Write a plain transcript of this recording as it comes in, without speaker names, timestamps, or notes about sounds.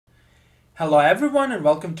Hello everyone and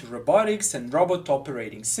welcome to Robotics and Robot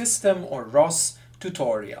Operating System or ROS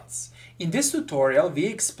tutorials. In this tutorial we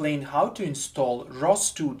explain how to install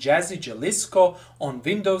ROS2 Jazzy Jalisco on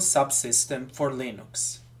Windows Subsystem for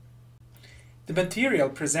Linux. The material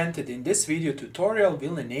presented in this video tutorial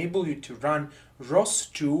will enable you to run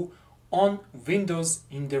ROS2 on Windows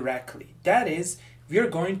indirectly. That is, we are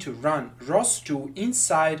going to run ROS2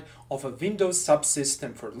 inside of a Windows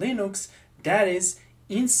Subsystem for Linux, that is,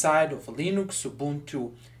 inside of a Linux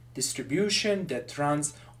Ubuntu distribution that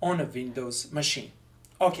runs on a Windows machine.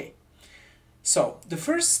 Okay, so the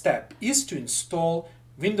first step is to install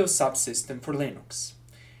Windows Subsystem for Linux.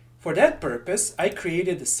 For that purpose, I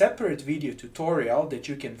created a separate video tutorial that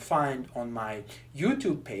you can find on my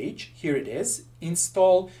YouTube page. Here it is,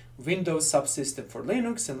 Install Windows Subsystem for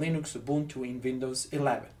Linux and Linux Ubuntu in Windows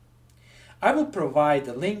 11. I will provide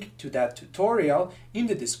a link to that tutorial in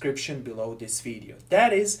the description below this video.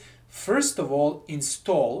 That is, first of all,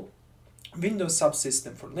 install Windows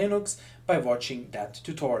Subsystem for Linux by watching that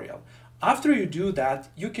tutorial. After you do that,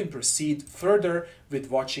 you can proceed further with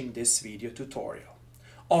watching this video tutorial.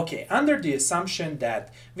 Okay, under the assumption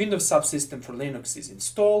that Windows Subsystem for Linux is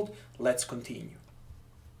installed, let's continue.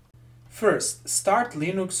 First, start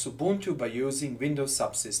Linux Ubuntu by using Windows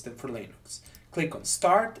Subsystem for Linux. Click on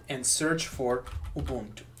Start and search for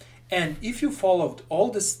Ubuntu. And if you followed all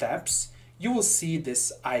the steps, you will see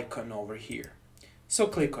this icon over here. So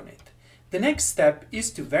click on it. The next step is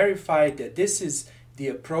to verify that this is the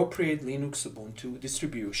appropriate Linux Ubuntu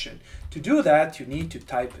distribution. To do that, you need to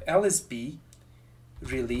type lsb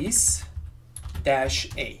release-a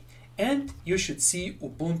and you should see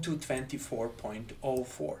Ubuntu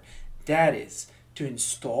 24.04. That is, to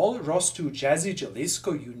install ROS2 Jazzy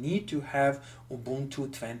Jalisco, you need to have Ubuntu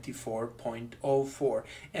 24.04,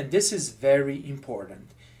 and this is very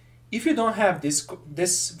important. If you don't have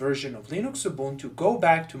this version of Linux Ubuntu, go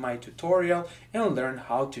back to my tutorial and learn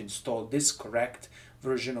how to install this correct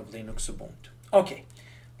version of Linux Ubuntu. Okay,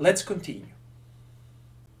 let's continue.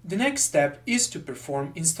 The next step is to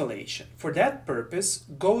perform installation. For that purpose,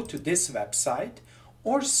 go to this website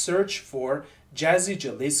or search for Jazzy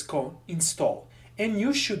Jalisco install, and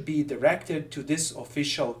you should be directed to this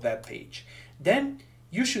official web page. Then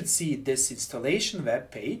you should see this installation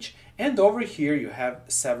web page, and over here you have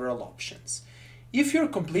several options. If you're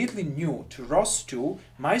completely new to ROS2,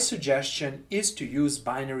 my suggestion is to use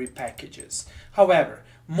binary packages. However,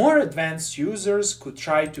 more advanced users could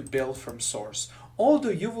try to build from source, although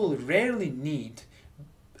you will rarely need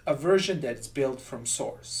a version that's built from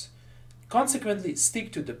source. Consequently,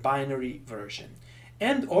 stick to the binary version.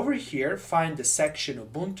 And over here, find the section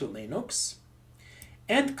Ubuntu Linux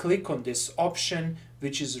and click on this option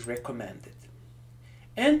which is recommended.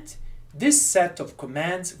 And this set of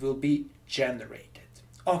commands will be generated.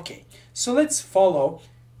 Okay, so let's follow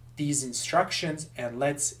these instructions and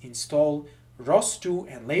let's install ROS2,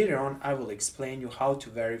 and later on I will explain you how to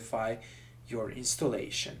verify your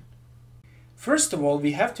installation. First of all,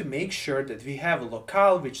 we have to make sure that we have a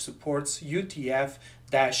locale which supports UTF-8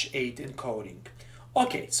 encoding.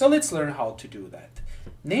 Okay, so let's learn how to do that.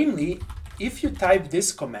 Namely, if you type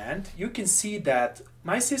this command, you can see that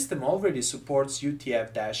my system already supports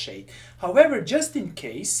UTF-8. However, just in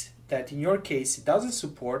case that in your case it doesn't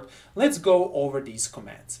support, let's go over these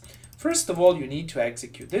commands. First of all, you need to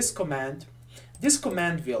execute this command. This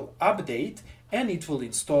command will update and it will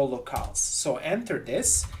install locales. So enter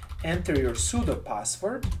this, enter your sudo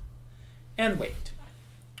password, and wait.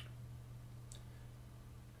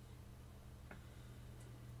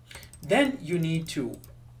 Then you need to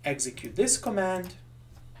execute this command.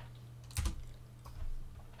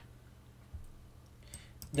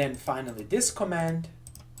 Then finally this command.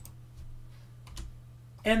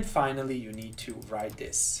 And finally you need to write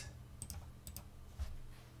this.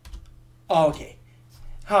 Okay.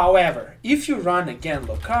 However, if you run again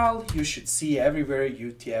locale, you should see everywhere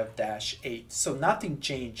UTF-8, so nothing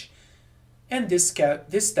changed, and this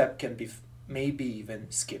step can be maybe even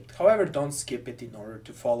skipped. However, don't skip it in order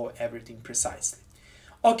to follow everything precisely.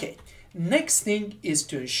 Okay, next thing is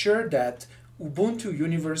to ensure that Ubuntu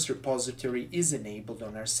Universe repository is enabled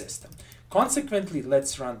on our system. Consequently,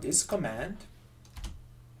 let's run this command,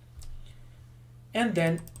 and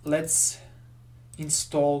then let's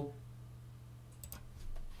install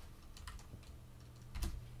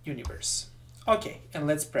Universe. Okay, and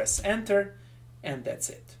let's press enter, and that's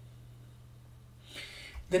it.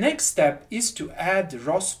 The next step is to add the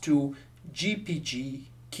ROS2 GPG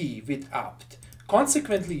key with apt.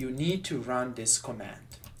 Consequently, you need to run this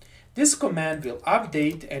command. This command will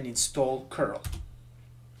update and install curl.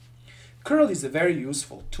 Curl is a very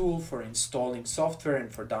useful tool for installing software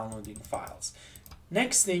and for downloading files.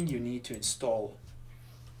 Next thing you need to install,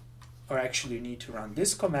 or actually you need to run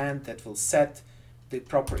this command that will set the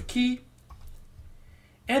proper key,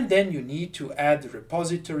 and then you need to add the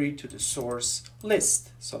repository to the source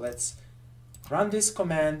list. So let's run this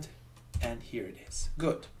command, and here it is.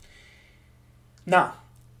 Good. Now,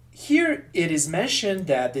 here it is mentioned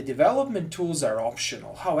that the development tools are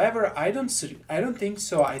optional. However, I don't think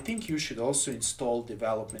so. I think you should also install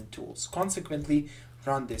development tools. Consequently,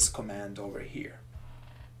 run this command over here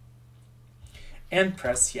and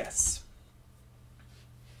press yes.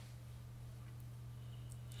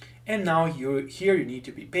 And now here you need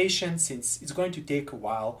to be patient, since it's going to take a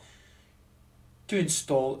while to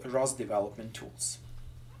install ROS development tools.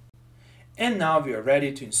 And now we are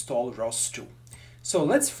ready to install ROS2. So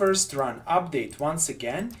let's first run update once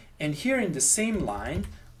again, and here in the same line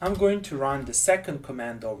I'm going to run the second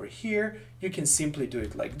command over here. You can simply do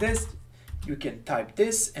it like this. You can type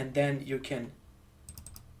this, and then you can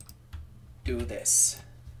do this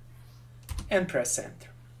and press enter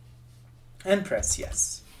and press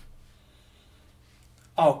yes.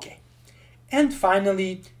 Okay, and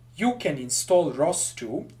finally you can install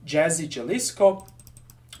ROS2 Jazzy Jalisco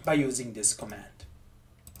by using this command.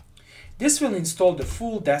 This will install the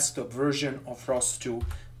full desktop version of ROS2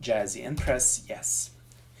 Jazzy, and press yes.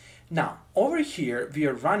 Now over here we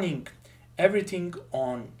are running everything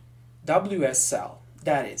on WSL.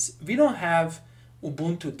 That is, we don't have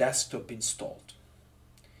Ubuntu desktop installed.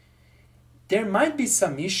 There might be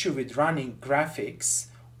some issue with running graphics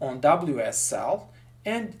on WSL,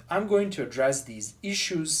 and I'm going to address these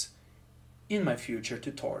issues in my future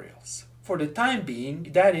tutorials. For the time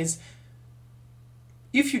being, that is,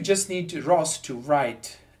 if you just need ROS to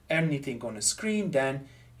write anything on a screen, then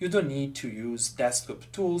you don't need to use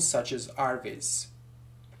desktop tools such as RViz.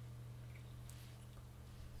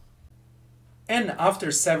 And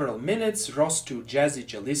after several minutes, ROS2 Jazzy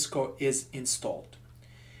Jalisco is installed.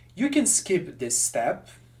 You can skip this step.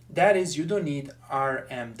 That is, you don't need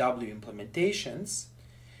RMW implementations.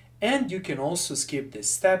 And you can also skip this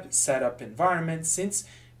step, set up environment, since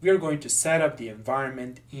we are going to set up the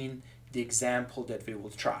environment in the example that we will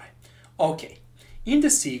try. Okay, in the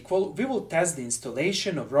sequel, we will test the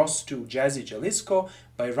installation of ROS2 Jazzy Jalisco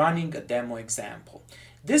by running a demo example.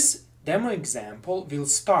 This demo example will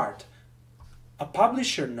start a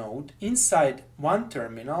publisher node inside one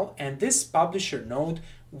terminal, and this publisher node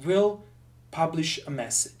will publish a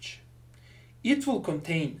message. It will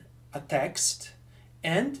contain a text,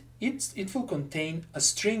 and it will contain a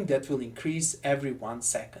string that will increase every 1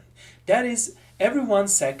 second. That is, every 1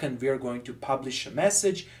 second we are going to publish a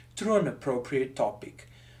message through an appropriate topic.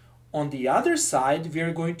 On the other side, we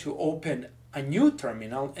are going to open a new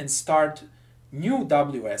terminal and start new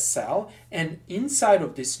WSL, and inside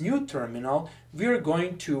of this new terminal we are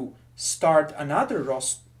going to start another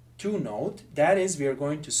ROS2 node. That is, we are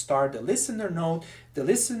going to start the listener node. The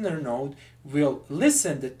listener node will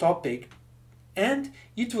listen the topic, and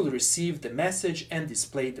it will receive the message and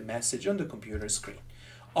display the message on the computer screen.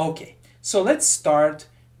 Okay, so let's start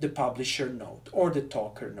the publisher node or the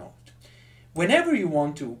talker node. Whenever you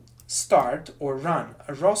want to start or run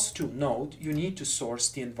a ROS2 node, you need to source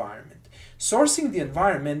the environment. Sourcing the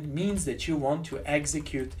environment means that you want to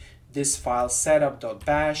execute this file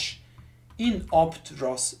setup.bash in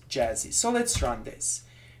opt-ros jazzy. So let's run this.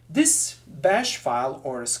 This bash file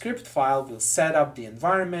or a script file will set up the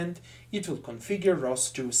environment. It will configure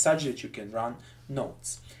ROS2 such that you can run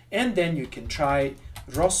nodes. And then you can try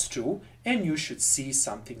ROS2 and you should see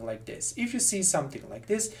something like this. If you see something like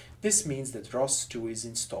this, this means that ROS2 is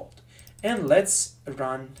installed. And let's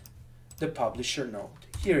run the publisher node.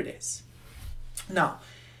 Here it is. Now,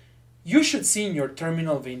 you should see in your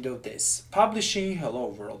terminal window this: publishing hello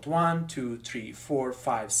world 1, 2, 3, 4,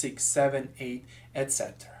 5, 6, 7, 8,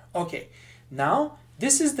 etc. Okay, now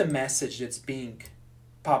this is the message that's being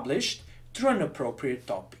published through an appropriate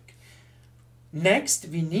topic. Next,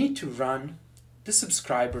 we need to run the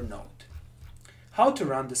subscriber node. How to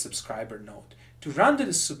run the subscriber node? To run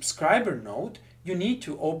the subscriber node, you need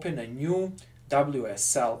to open a new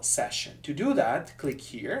WSL session. To do that, click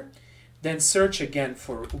here, then search again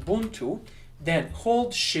for Ubuntu, then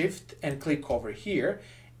hold Shift and click over here,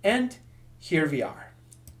 and here we are.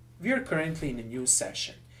 We are currently in a new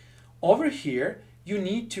session. Over here, you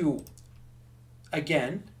need to,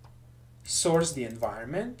 again, source the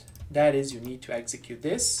environment. That is, you need to execute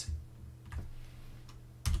this.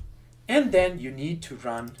 And then you need to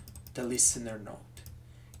run the listener node.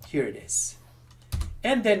 Here it is.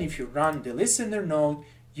 And then if you run the listener node,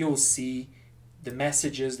 you'll see the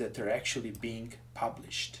messages that are actually being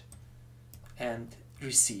published. and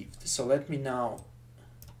received. So let me now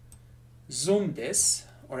zoom this,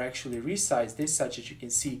 or actually resize this such that you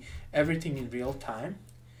can see everything in real time.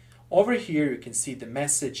 Over here you can see the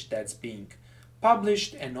message that's being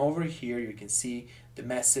published, and over here you can see the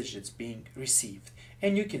message that's being received.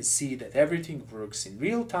 And you can see that everything works in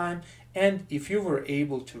real time, and if you were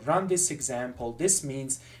able to run this example, this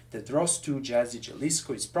means that ROS2 Jazzy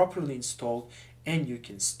Jalisco is properly installed and you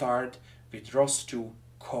can start with ROS2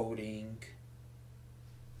 coding.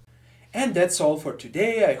 And that's all for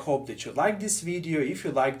today. I hope that you like this video. If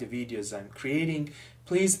you like the videos I'm creating,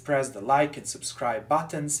 please press the like and subscribe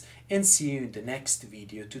buttons, and see you in the next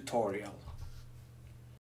video tutorial.